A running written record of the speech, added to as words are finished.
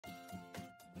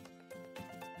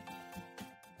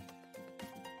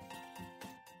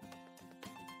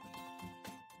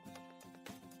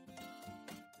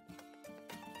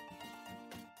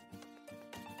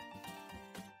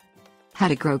How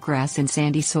to grow grass in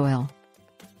sandy soil.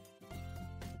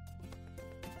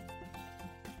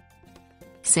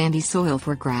 Sandy soil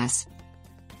for grass.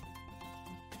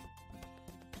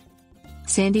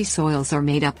 Sandy soils are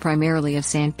made up primarily of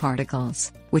sand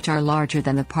particles, which are larger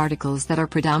than the particles that are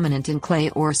predominant in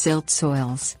clay or silt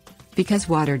soils. Because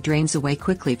water drains away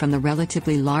quickly from the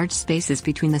relatively large spaces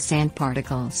between the sand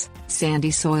particles, sandy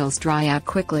soils dry out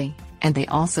quickly, and they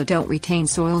also don't retain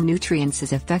soil nutrients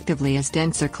as effectively as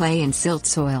denser clay and silt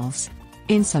soils.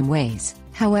 In some ways,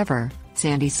 however,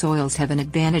 sandy soils have an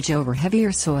advantage over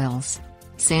heavier soils.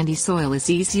 Sandy soil is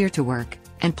easier to work,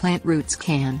 and plant roots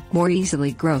can more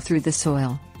easily grow through the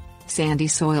soil. Sandy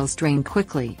soils drain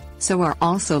quickly, so are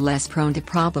also less prone to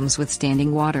problems with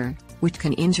standing water, which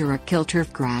can injure or kill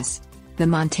turf grass. The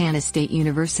Montana State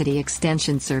University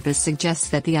Extension Service suggests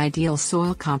that the ideal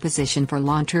soil composition for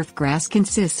lawn turf grass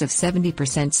consists of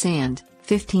 70% sand,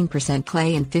 15%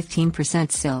 clay and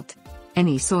 15% silt.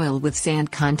 Any soil with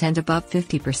sand content above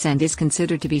 50% is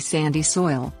considered to be sandy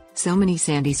soil. So many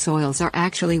sandy soils are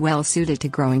actually well suited to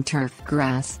growing turf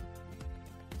grass.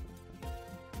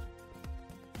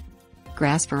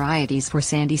 Grass varieties for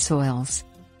sandy soils.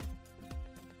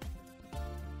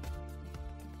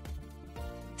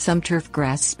 Some turf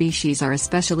grass species are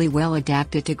especially well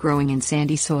adapted to growing in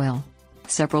sandy soil.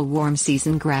 Several warm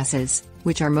season grasses,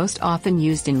 which are most often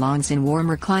used in lawns in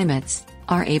warmer climates,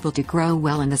 are able to grow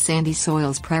well in the sandy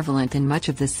soils prevalent in much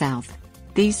of the South.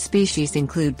 These species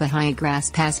include Bahia grass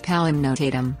Paspalum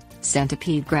notatum,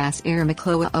 centipede grass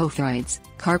Eramicloa ophryoides,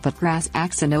 carpet grass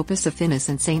Axinopus affinis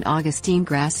and St. Augustine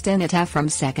grass Stenataphrem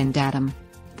secundatum.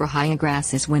 Bahia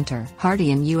grass is winter hardy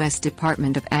in U.S.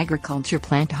 Department of Agriculture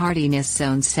plant hardiness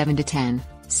zones 7 to 10,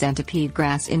 centipede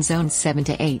grass in zones 7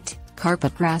 to 8,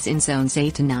 carpet grass in zones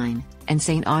 8 to 9, and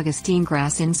St. Augustine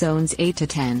grass in zones 8 to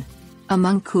 10.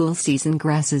 Among cool season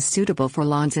grasses suitable for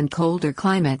lawns in colder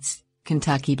climates,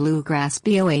 Kentucky bluegrass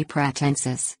Boa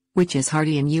pratensis, which is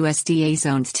hardy in USDA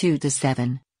zones 2 to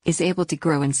 7, is able to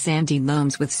grow in sandy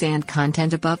loams with sand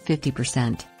content above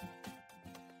 50%.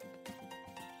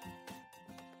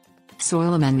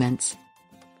 Soil amendments.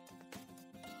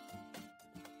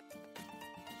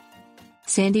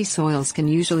 Sandy soils can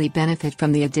usually benefit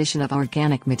from the addition of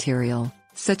organic material,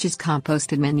 such as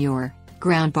composted manure,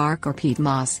 ground bark or peat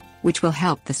moss, which will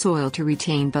help the soil to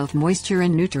retain both moisture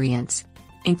and nutrients.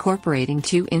 Incorporating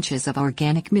 2 inches of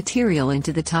organic material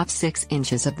into the top 6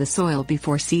 inches of the soil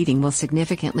before seeding will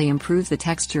significantly improve the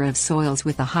texture of soils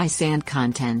with a high sand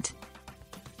content.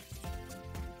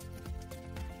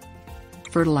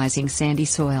 Fertilizing sandy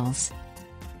soils.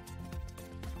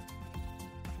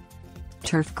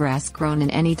 Turf grass grown in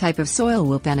any type of soil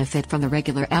will benefit from the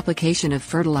regular application of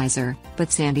fertilizer,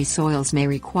 but sandy soils may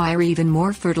require even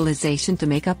more fertilization to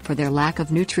make up for their lack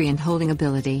of nutrient-holding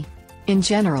ability. In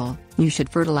general, you should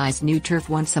fertilize new turf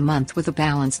once a month with a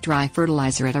balanced dry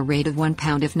fertilizer at a rate of 1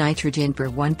 pound of nitrogen per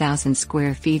 1,000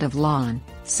 square feet of lawn.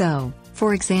 So,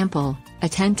 for example, a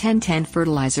 10-10-10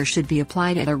 fertilizer should be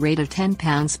applied at a rate of 10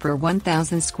 pounds per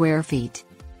 1,000 square feet.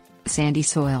 Sandy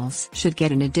soils should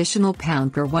get an additional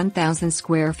pound per 1,000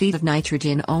 square feet of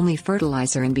nitrogen-only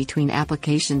fertilizer in between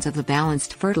applications of the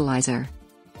balanced fertilizer.